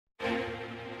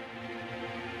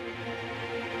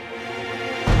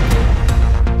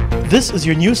This is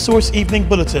your News Source Evening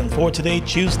Bulletin for today,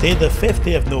 Tuesday, the 5th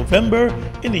day of November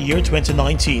in the year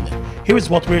 2019. Here is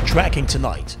what we're tracking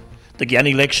tonight. The Guyana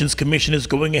Elections Commission is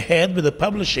going ahead with the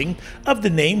publishing of the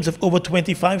names of over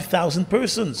 25,000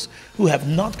 persons who have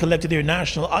not collected their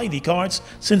national ID cards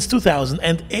since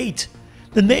 2008.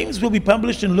 The names will be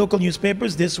published in local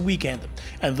newspapers this weekend,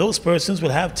 and those persons will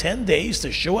have 10 days to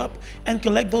show up and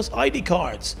collect those ID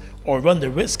cards or run the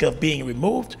risk of being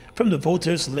removed from the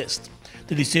voters list.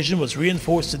 The decision was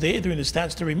reinforced today during the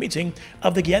statutory meeting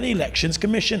of the Guyana Elections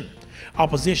Commission.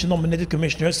 Opposition-nominated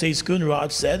Commissioner Says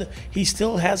Kunraj said he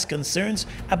still has concerns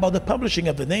about the publishing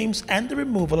of the names and the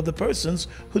removal of the persons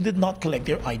who did not collect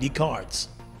their ID cards.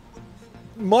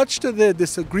 Much to the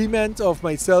disagreement of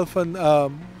myself and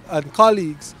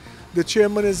colleagues, the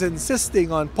chairman is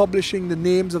insisting on publishing the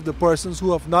names of the persons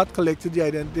who have not collected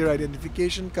their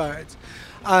identification cards.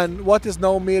 And what is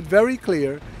now made very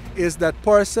clear is that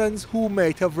persons who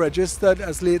might have registered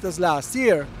as late as last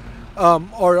year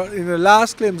or in the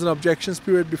last claims and objections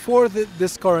period before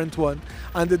this current one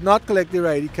and did not collect their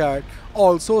ID card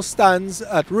also stands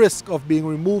at risk of being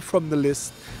removed from the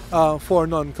list for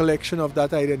non-collection of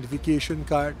that identification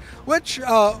card, which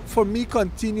for me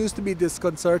continues to be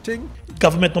disconcerting.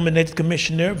 Government-nominated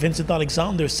Commissioner Vincent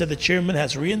Alexander said the chairman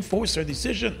has reinforced her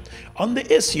decision on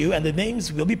the issue and the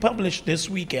names will be published this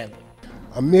weekend.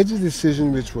 A major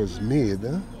decision which was made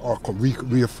or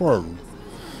reaffirmed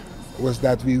was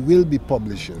that we will be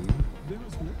publishing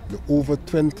the over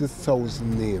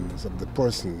 20,000 names of the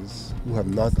persons who have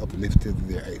not uplifted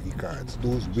their ID cards.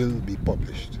 Those will be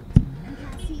published.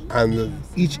 And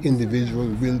each individual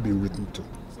will be written to.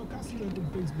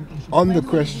 On the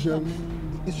question,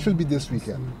 it should be this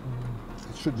weekend.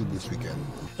 It should be this weekend.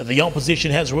 The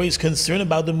opposition has raised concern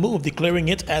about the move, declaring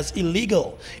it as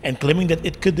illegal and claiming that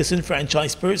it could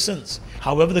disenfranchise persons.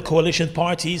 However, the coalition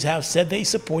parties have said they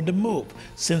support the move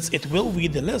since it will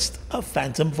read the list of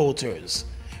phantom voters.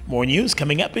 More news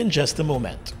coming up in just a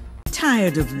moment.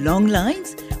 Tired of long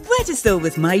lines? Register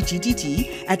with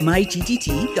MyGTT at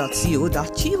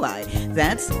mygtt.co.gy.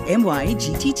 That's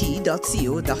mygtt.co.gy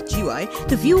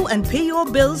to view and pay your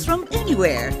bills from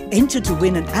anywhere. Enter to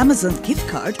win an Amazon gift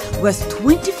card worth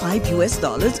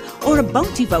 $25 or a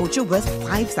bounty voucher worth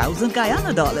 5,000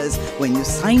 Guyana dollars when you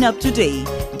sign up today.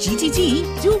 GTT,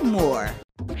 do more.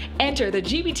 Enter the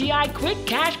GBTI Quick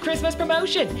Cash Christmas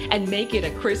promotion and make it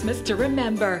a Christmas to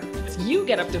remember. You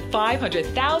get up to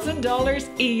 $500,000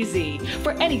 easy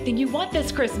for anything you want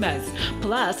this Christmas.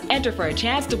 Plus, enter for a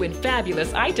chance to win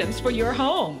fabulous items for your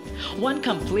home. One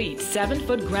complete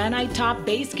 7-foot granite top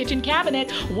base kitchen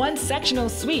cabinet, one sectional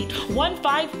suite, one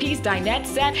 5-piece dinette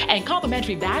set, and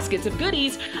complimentary baskets of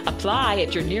goodies. Apply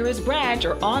at your nearest branch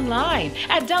or online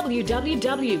at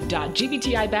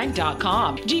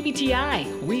www.gbtibank.com. GBTI,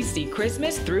 we see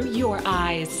Christmas through your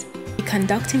eyes.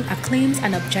 Conducting a claims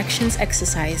and objections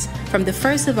exercise from the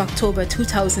 1st of October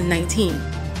 2019.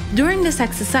 During this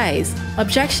exercise,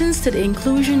 objections to the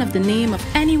inclusion of the name of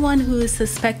anyone who is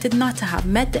suspected not to have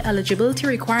met the eligibility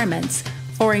requirements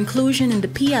for inclusion in the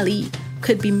PLE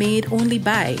could be made only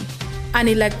by an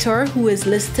elector who is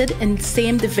listed in the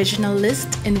same divisional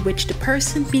list in which the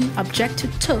person being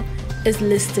objected to is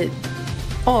listed,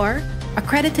 or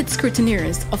accredited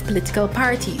scrutineers of political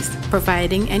parties,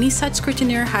 providing any such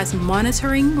scrutineer has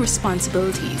monitoring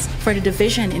responsibilities for the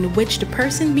division in which the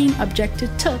person being objected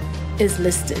to is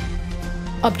listed.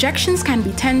 Objections can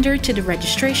be tendered to the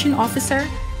registration officer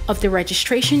of the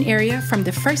registration area from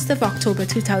the 1st of October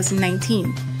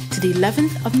 2019 to the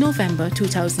 11th of November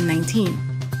 2019.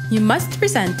 You must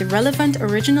present the relevant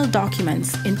original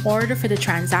documents in order for the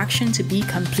transaction to be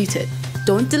completed.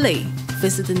 Don't delay.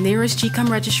 Visit the nearest GCOM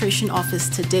registration office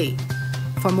today.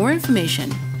 For more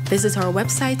information, visit our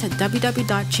website at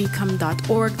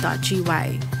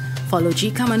www.gcom.org.gy. Follow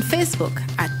GCOM on Facebook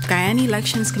at Guyana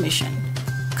Elections Commission.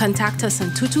 Contact us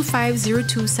on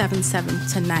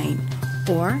 225-0277-9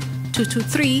 or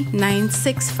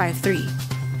 223-9653.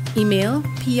 Email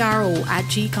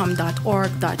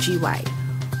pro@gcom.org.gy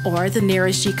or the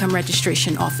nearest GCOM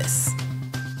registration office.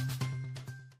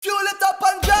 Fuel it up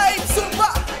and drive,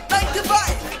 super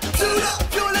 95. Tune up,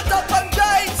 fuel it up and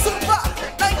drive, super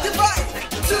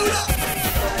 95. Tune up.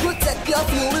 Protect your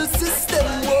fuel system,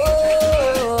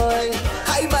 boy.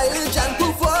 High mileage and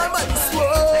performance,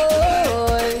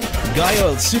 boy.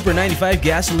 Guyana's Super 95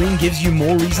 gasoline gives you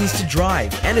more reasons to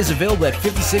drive and is available at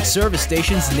 56 service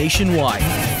stations nationwide.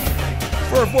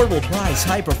 For affordable price,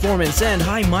 high performance, and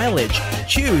high mileage,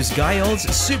 choose Guyana's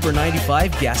Super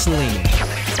 95 gasoline.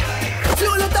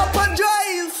 Fuel it up and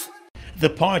drive. The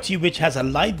party, which has a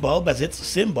light bulb as its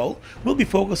symbol, will be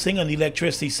focusing on the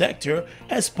electricity sector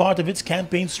as part of its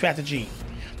campaign strategy.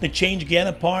 The Change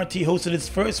Guyana party hosted its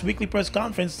first weekly press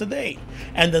conference today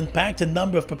and unpacked a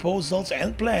number of proposals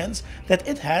and plans that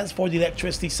it has for the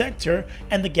electricity sector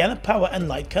and the Guyana Power and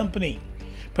Light Company.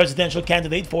 Presidential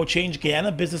candidate for Change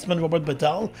Guyana, businessman Robert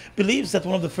Badal, believes that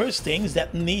one of the first things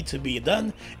that need to be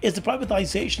done is the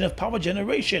privatization of power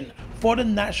generation for the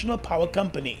National Power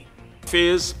Company.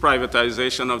 Phase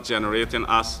privatization of generating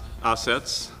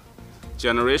assets,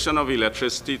 generation of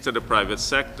electricity to the private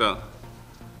sector,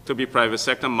 to be private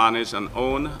sector managed and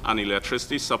owned, and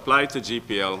electricity supplied to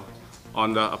GPL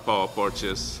under a power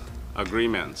purchase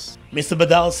agreements. Mr.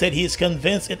 Badal said he is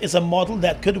convinced it is a model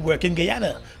that could work in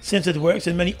Guyana, since it works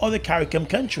in many other CARICOM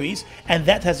countries and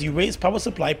that has erased power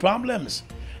supply problems.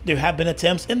 There have been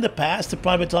attempts in the past to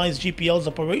privatize GPL's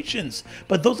operations,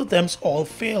 but those attempts all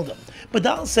failed.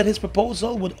 Badal said his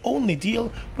proposal would only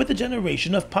deal with the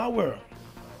generation of power.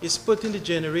 It's putting the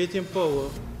generating power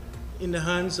in the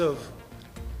hands of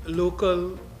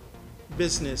local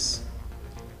business.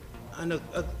 And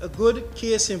a good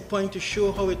case in point to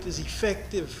show how it is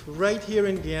effective right here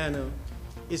in Guyana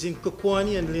is in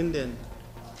Kokwani and Linden,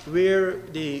 where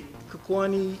the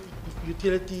Kokwani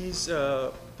Utilities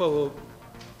Power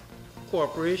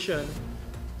Corporation,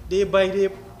 they buy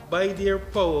their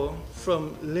power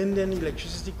from Linden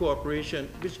Electricity Corporation,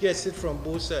 which gets it from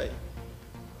both sides.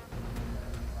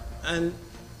 And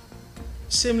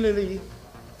similarly,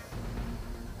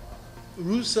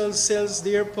 Rusal sells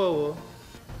their power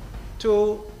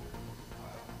to,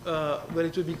 well,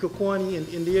 it would be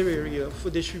Kokwani in their area for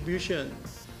distribution,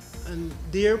 and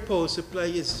their power supply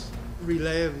is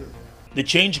reliable. The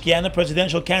Change Guyana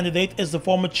presidential candidate is the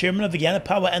former chairman of the Guyana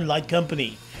Power and Light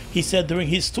Company. He said during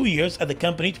his 2 years at the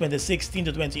company, 2016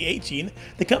 to 2018,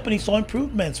 the company saw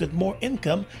improvements with more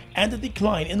income and a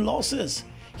decline in losses.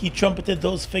 He trumpeted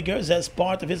those figures as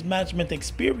part of his management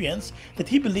experience that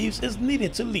he believes is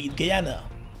needed to lead Guyana.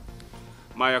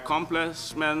 My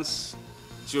accomplishments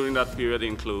during that period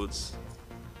includes,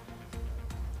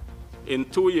 in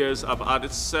 2 years, I've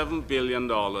added $7 billion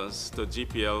to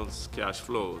GPL's cash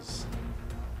flows,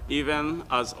 even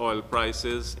as oil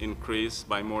prices increased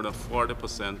by more than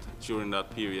 40% during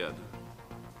that period.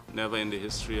 Never in the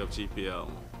history of GPL.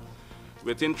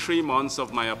 Within 3 months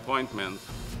of my appointment,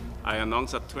 I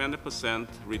announced a 20%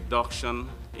 reduction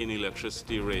in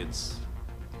electricity rates.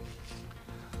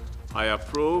 I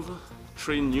approved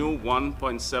 3 new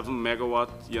 1.7 megawatt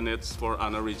units for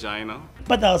Anna Regina.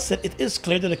 Badal said it is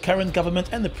clear that the current government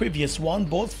and the previous one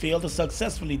both failed to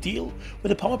successfully deal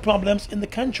with the power problems in the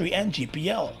country and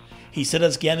GPL. He said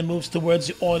as Guyana moves towards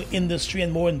the oil industry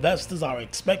and more investors are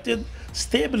expected,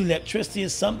 stable electricity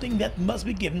is something that must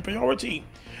be given priority.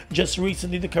 Just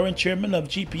recently, the current chairman of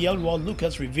GPL, Ron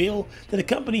Lucas, revealed that the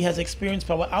company has experienced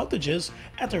power outages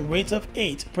at a rate of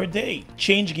 8 per day.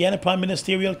 Change Guyana Prime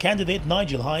Ministerial candidate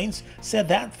Nigel Hines said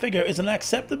that figure is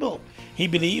unacceptable. He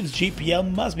believes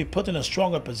GPL must be put in a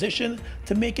stronger position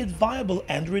to make it viable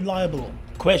and reliable.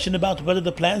 Questioned about whether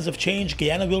the plans of Change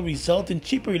Guyana will result in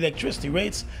cheaper electricity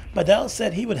rates, Badal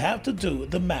said he would have to do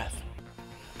the math.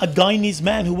 A Guyanese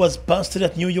man who was busted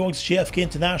at New York's JFK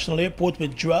International Airport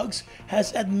with drugs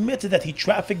has admitted that he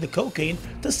trafficked the cocaine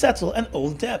to settle an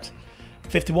old debt.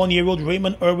 51-year-old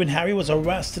Raymond Irwin Harry was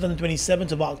arrested on the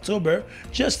 27th of October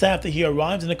just after he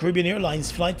arrived on a Caribbean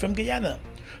Airlines flight from Guyana.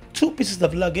 2 pieces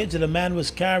of luggage that a man was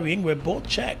carrying were both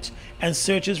checked, and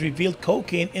searches revealed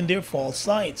cocaine in their false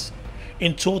sides.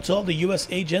 In total, the U.S.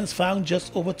 agents found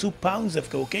just over 2 pounds of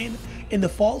cocaine in the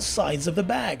false sides of the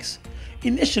bags.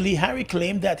 Initially, Harry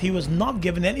claimed that he was not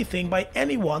given anything by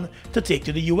anyone to take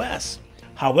to the U.S.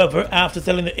 However, after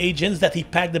telling the agents that he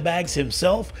packed the bags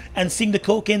himself and seeing the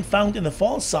cocaine found in the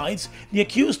false sides, the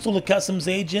accused told the customs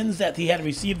agents that he had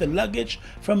received the luggage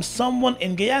from someone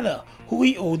in Guyana who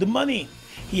he owed the money.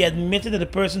 He admitted that the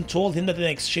person told him that in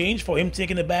exchange for him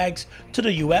taking the bags to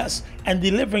the U.S. and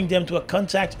delivering them to a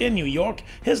contact in New York,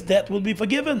 his debt would be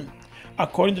forgiven.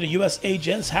 According to the U.S.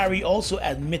 agents, Harry also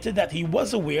admitted that he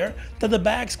was aware that the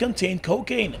bags contained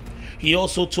cocaine. He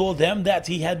also told them that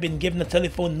he had been given a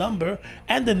telephone number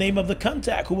and the name of the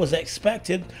contact who was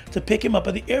expected to pick him up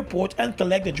at the airport and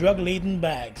collect the drug-laden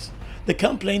bags. The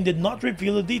complaint did not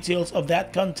reveal the details of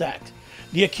that contact.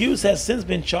 The accused has since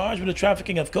been charged with the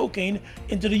trafficking of cocaine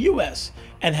into the U.S.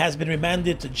 and has been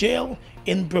remanded to jail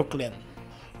in Brooklyn.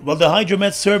 Well, the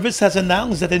Hydromet Service has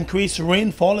announced that increased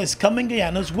rainfall is coming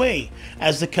Guyana's way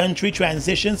as the country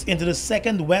transitions into the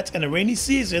second wet and rainy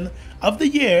season of the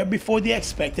year before the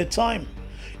expected time.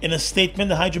 In a statement,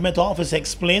 the Hydromet office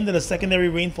explained that the secondary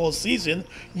rainfall season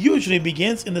usually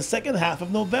begins in the second half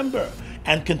of November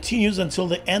and continues until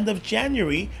the end of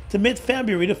January to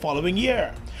mid-February the following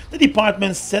year. The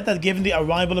department said that given the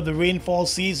arrival of the rainfall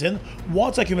season,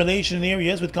 water accumulation in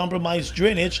areas with compromised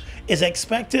drainage is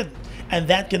expected, and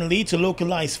that can lead to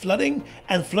localized flooding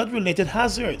and flood-related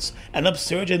hazards, an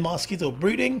upsurge in mosquito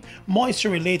breeding,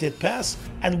 moisture-related pests,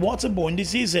 and waterborne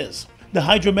diseases. The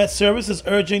Hydromet Service is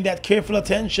urging that careful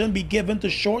attention be given to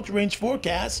short-range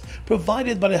forecasts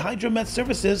provided by the Hydromet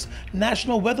Service's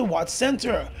National Weather Watch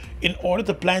Center in order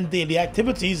to plan daily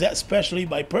activities, especially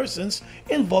by persons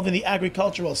involved in the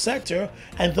agricultural sector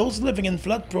and those living in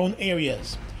flood-prone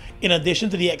areas. In addition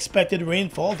to the expected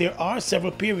rainfall, there are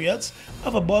several periods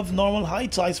of above normal high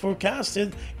tides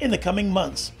forecasted in the coming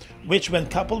months, which when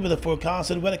coupled with the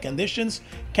forecasted weather conditions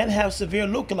can have severe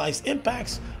localized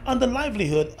impacts on the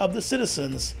livelihood of the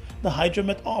citizens, the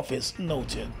Hydromet office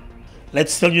noted.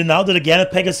 Let's tell you now that the Guyana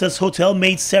Pegasus Hotel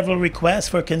made several requests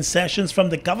for concessions from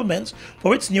the government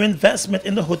for its new investment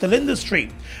in the hotel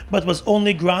industry, but was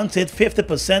only granted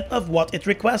 50% of what it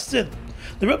requested.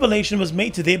 The revelation was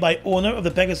made today by owner of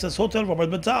the Pegasus Hotel, Robert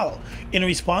Badal, in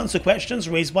response to questions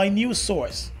raised by News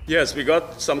Source. Yes, we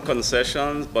got some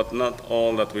concessions, but not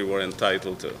all that we were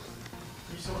entitled to.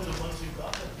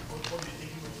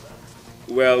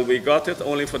 Well, we got it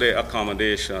only for the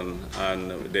accommodation,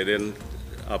 and they didn't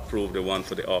approve the one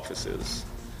for the offices.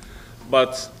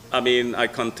 But, I mean, I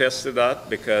contested that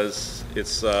because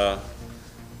it's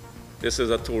this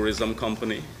is a tourism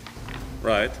company,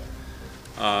 right?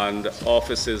 And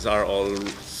offices are all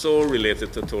so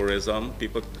related to tourism.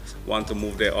 People want to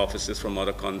move their offices from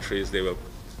other countries. They will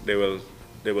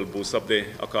boost up the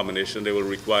accommodation they will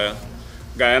require.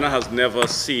 Guyana has never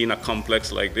seen a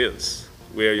complex like this,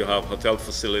 where you have hotel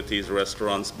facilities,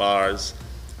 restaurants, bars,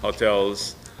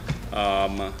 hotels.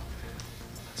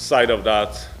 Side of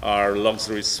that are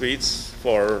luxury suites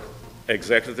for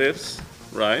executives,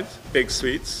 right? Big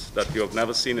suites that you have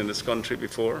never seen in this country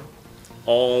before,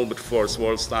 all but first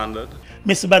world standard.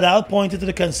 Mr. Badal pointed to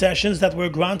the concessions that were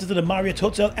granted to the Marriott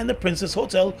Hotel and the Princess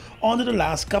Hotel under the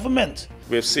last government.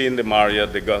 We've seen the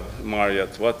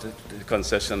Marriott, what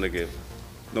concession they give?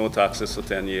 No taxes for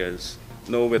 10 years,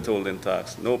 no withholding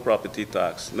tax, no property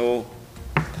tax, no,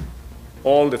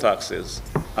 all the taxes.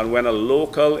 And when a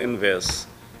local invests,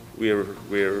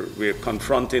 we're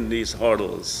confronting these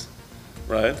hurdles,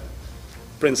 right?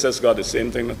 Princess got the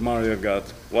same thing that Marriott got.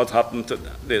 What happened to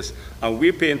this? And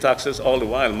we're paying taxes all the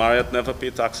while. Marriott never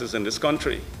paid taxes in this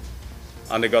country.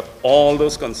 And they got all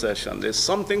those concessions. There's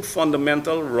something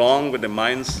fundamental wrong with the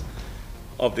minds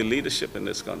of the leadership in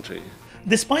this country.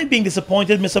 Despite being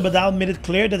disappointed, Mr. Badal made it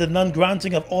clear that the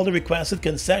non-granting of all the requested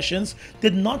concessions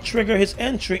did not trigger his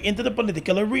entry into the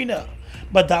political arena.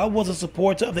 Badal was a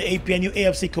supporter of the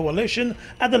APNU-AFC coalition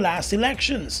at the last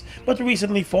elections, but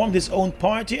recently formed his own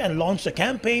party and launched a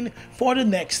campaign for the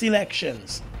next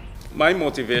elections. My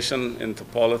motivation into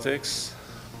politics,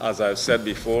 as I've said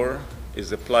before, is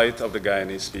the plight of the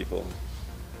Guyanese people.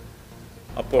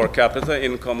 A per capita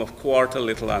income of quarter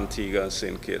little Antigua and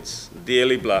St. Kitts,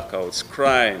 daily blackouts,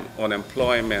 crime,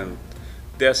 unemployment,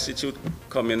 destitute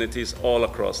communities all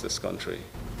across this country,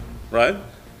 right?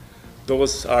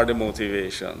 Those are the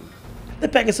motivation. The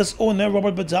Pegasus owner,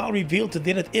 Robert Badal, revealed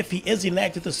today that if he is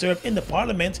elected to serve in the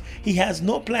parliament, he has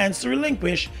no plans to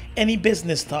relinquish any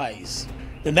business ties.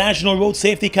 The National Road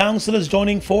Safety Council is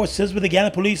joining forces with the Guyana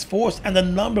Police Force and a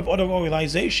number of other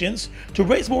organizations to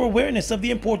raise more awareness of the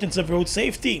importance of road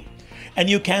safety. A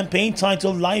new campaign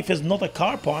titled "Life is Not a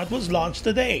Car Part" was launched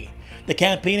today. The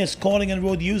campaign is calling on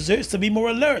road users to be more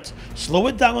alert, slow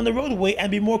it down on the roadway, and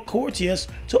be more courteous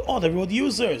to other road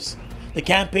users. The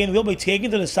campaign will be taken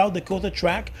to the South Dakota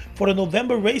track for the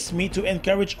November race meet to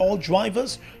encourage all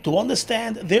drivers to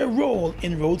understand their role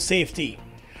in road safety.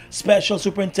 Special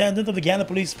Superintendent of the Guyana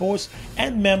Police Force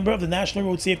and member of the National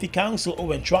Road Safety Council,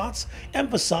 Owen Trotz,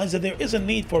 emphasized that there is a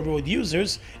need for road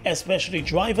users, especially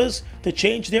drivers, to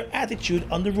change their attitude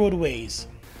on the roadways.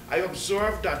 I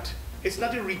observed that it's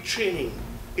not the retraining,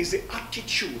 it's the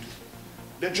attitude.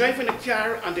 They drive in a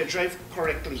car and they drive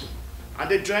correctly. And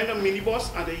they drive a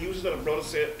minibus and they use it, as the brother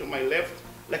said, to my left,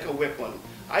 like a weapon.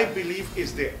 I believe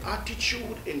it's the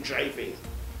attitude in driving.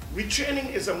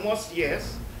 Retraining is a must,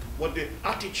 yes, but the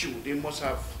attitude, they must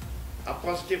have a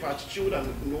positive attitude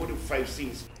and know the 5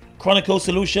 C's. Chronicle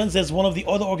Solutions is one of the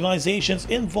other organizations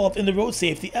involved in the road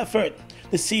safety effort.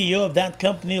 The CEO of that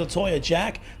company, Latoya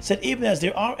Jack, said even as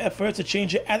there are efforts to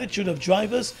change the attitude of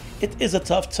drivers, it is a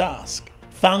tough task.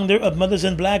 Founder of Mothers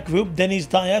in Black Group, Denise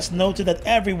Dias, noted that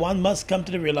everyone must come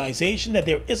to the realization that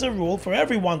there is a role for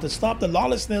everyone to stop the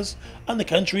lawlessness on the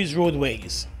country's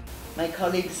roadways. My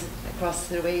colleagues across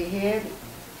the way here,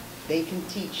 they can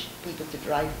teach people to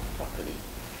drive properly.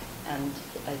 And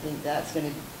I think that's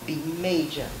going to be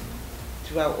major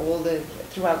throughout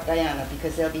Guyana,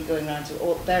 because they'll be going around to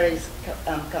all various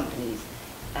companies,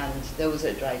 and those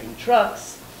are driving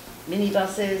trucks,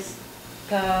 minibuses,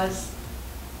 cars,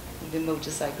 even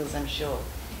motorcycles, I'm sure.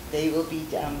 They will be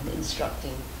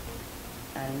instructing,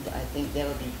 and I think there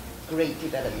will be great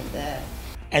development there.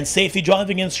 And safety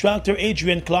driving instructor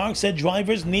Adrian Clark said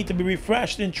drivers need to be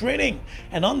refreshed in training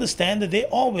and understand that they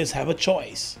always have a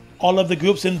choice. All of the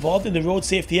groups involved in the road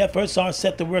safety efforts are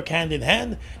set to work hand in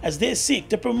hand as they seek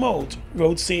to promote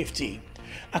road safety.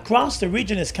 Across the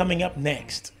Region is coming up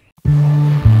next.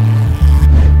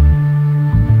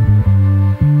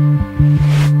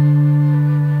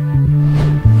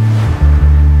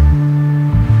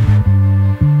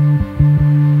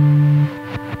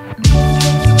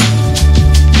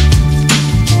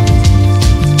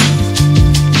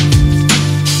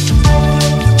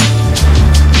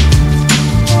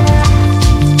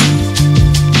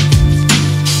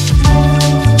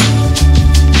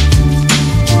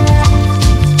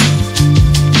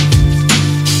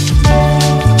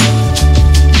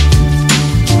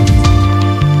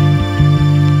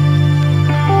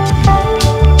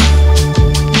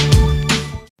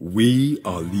 We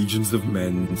are legions of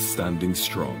men standing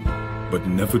strong, but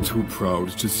never too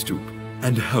proud to stoop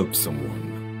and help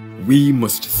someone. We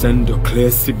must send a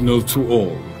clear signal to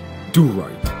all. Do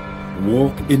right,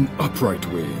 walk in upright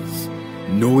ways,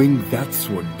 knowing that's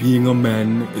what being a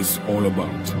man is all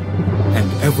about.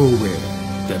 And ever aware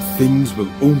that things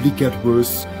will only get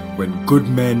worse when good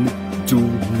men do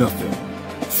nothing.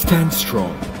 Stand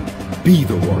strong, be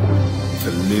the one to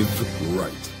live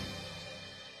right.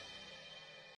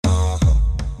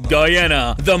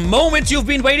 Guyana, the moment you've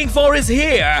been waiting for is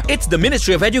here. It's the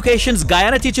Ministry of Education's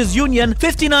Guyana Teachers Union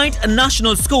 59th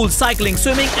National School Cycling,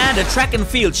 Swimming and Track and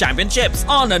Field Championships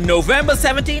on November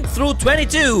 17th through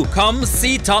 22. Come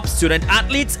see top student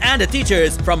athletes and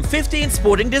teachers from 15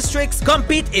 sporting districts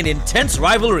compete in intense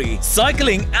rivalry.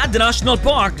 Cycling at the National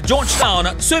Park,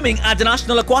 Georgetown. Swimming at the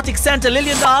National Aquatic Center,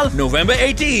 Liliendal, November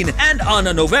 18. And on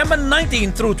November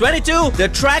 19 through 22, the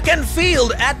track and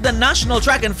field at the National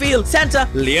Track and Field Center,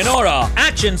 Leonora.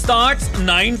 Action starts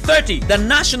 9:30. The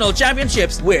National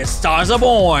Championships where stars are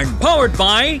born. Powered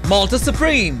by Malta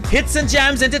Supreme, Hits and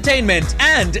Jams Entertainment,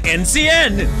 and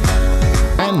NCN. A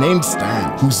man named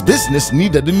Stan, whose business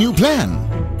needed a new plan.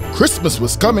 Christmas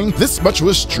was coming, this much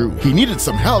was true. He needed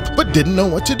some help, but didn't know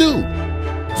what to do.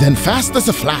 Then fast as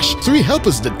a flash, 3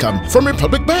 helpers did come from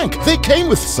Republic Bank. They came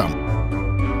with some.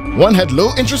 One had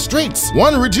low interest rates,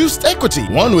 one reduced equity,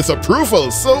 one with approval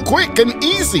so quick and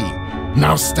easy.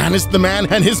 Now Stan is the man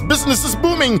and his business is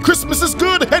booming. Christmas is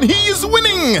good and he is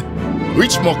winning.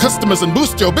 Reach more customers and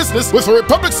boost your business with a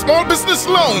Republic Small Business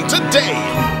Loan today.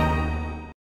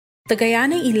 The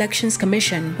Guyana Elections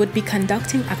Commission would be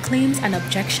conducting a claims and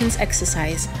objections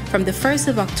exercise from the 1st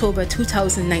of October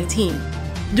 2019.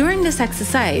 During this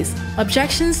exercise,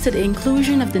 objections to the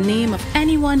inclusion of the name of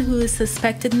anyone who is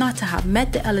suspected not to have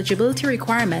met the eligibility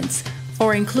requirements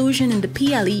for inclusion in the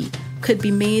PLE could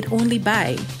be made only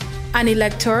by an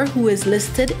elector who is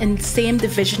listed in the same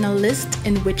divisional list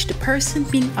in which the person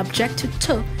being objected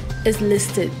to is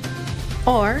listed,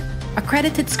 or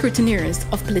accredited scrutineers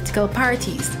of political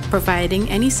parties, providing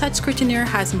any such scrutineer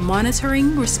has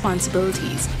monitoring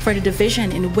responsibilities for the division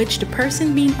in which the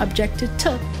person being objected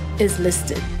to is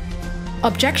listed.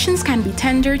 Objections can be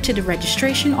tendered to the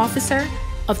registration officer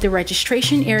of the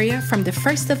registration area from the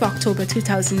 1st of October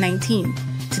 2019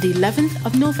 to the 11th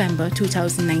of November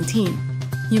 2019.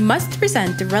 You must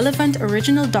present the relevant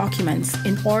original documents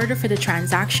in order for the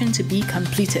transaction to be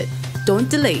completed. Don't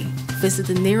delay. Visit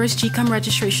the nearest GCOM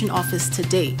registration office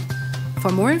today. For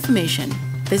more information,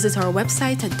 visit our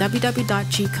website at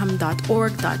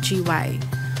www.gcom.org.gy.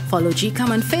 Follow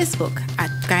GCOM on Facebook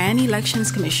at Guyana Elections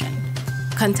Commission.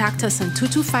 Contact us on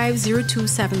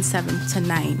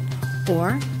 225-0277-9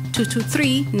 or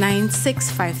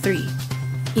 223-9653.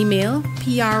 Email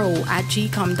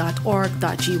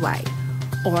pro@gcom.org.gy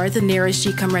or the nearest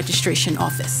GCOM registration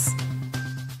office.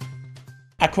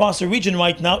 Across the region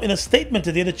right now, in a statement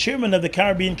today, the chairman of the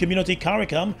Caribbean Community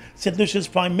CARICOM, St. Lucia's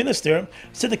Prime Minister,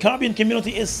 said the Caribbean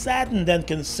community is saddened and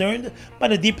concerned by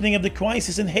the deepening of the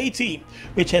crisis in Haiti,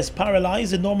 which has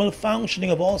paralyzed the normal functioning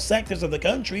of all sectors of the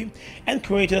country and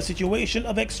created a situation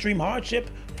of extreme hardship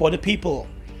for the people.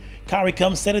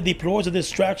 CARICOM said it deplores the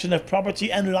destruction of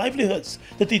property and livelihoods,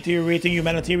 the deteriorating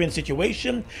humanitarian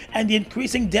situation, and the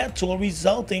increasing death toll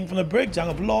resulting from the breakdown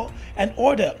of law and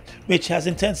order, which has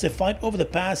intensified over the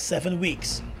past 7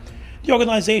 weeks. The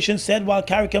organization said while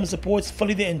CARICOM supports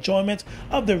fully the enjoyment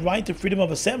of the right to freedom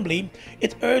of assembly,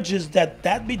 it urges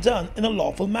that be done in a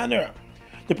lawful manner.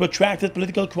 The protracted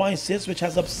political crisis, which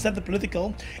has upset the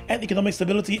political and economic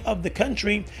stability of the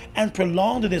country and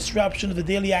prolonged the disruption of the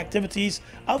daily activities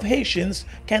of Haitians,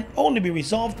 can only be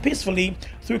resolved peacefully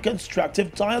through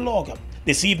constructive dialogue.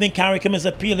 This evening, CARICOM is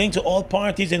appealing to all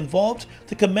parties involved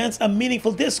to commence a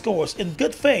meaningful discourse in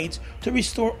good faith to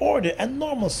restore order and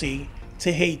normalcy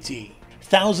to Haiti.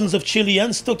 Thousands of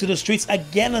Chileans took to the streets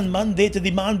again on Monday to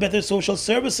demand better social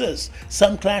services,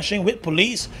 some clashing with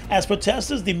police as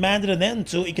protesters demanded an end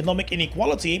to economic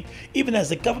inequality, even as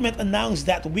the government announced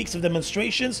that weeks of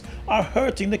demonstrations are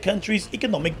hurting the country's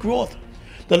economic growth.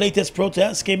 The latest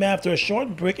protests came after a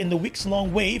short break in the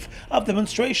weeks-long wave of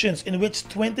demonstrations in which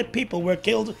 20 people were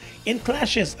killed in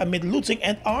clashes amid looting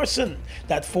and arson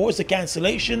that forced the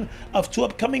cancellation of 2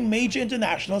 upcoming major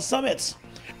international summits.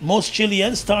 Most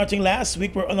Chileans starting last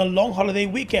week were on a long holiday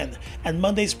weekend, and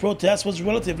Monday's protest was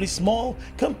relatively small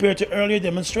compared to earlier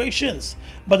demonstrations.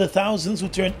 But the thousands who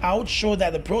turned out show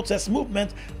that the protest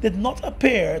movement did not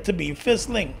appear to be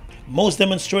fizzling. Most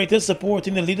demonstrators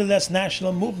supporting the leaderless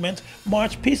national movement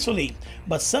marched peacefully,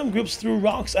 but some groups threw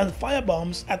rocks and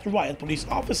firebombs at riot police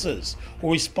officers,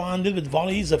 who responded with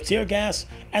volleys of tear gas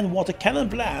and water cannon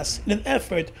blasts in an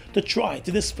effort to try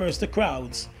to disperse the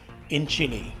crowds in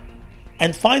Chile.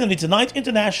 And finally, tonight,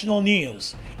 international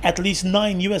news. At least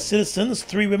 9 U.S. citizens,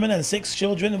 3 women and 6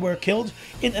 children were killed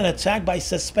in an attack by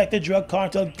suspected drug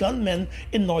cartel gunmen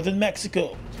in northern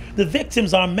Mexico. The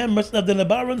victims are members of the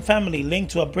Lebaron family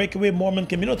linked to a breakaway Mormon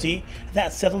community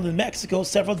that settled in Mexico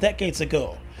several decades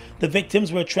ago. The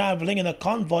victims were traveling in a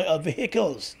convoy of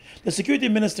vehicles. The security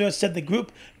minister said the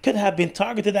group could have been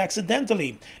targeted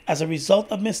accidentally as a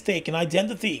result of mistaken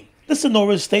identity. The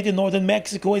Sonora state in northern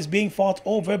Mexico is being fought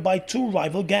over by 2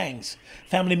 rival gangs.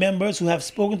 Family members who have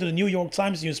spoken to the New York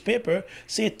Times newspaper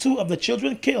say 2 of the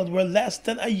children killed were less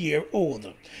than a year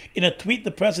old. In a tweet,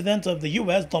 the president of the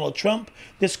U.S., Donald Trump,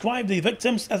 described the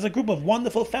victims as a group of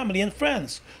wonderful family and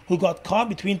friends who got caught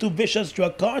between 2 vicious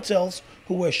drug cartels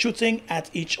who were shooting at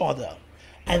each other.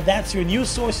 And that's your News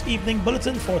Source Evening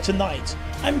Bulletin for tonight.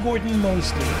 I'm Gordon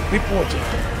Mosley,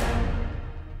 reporting.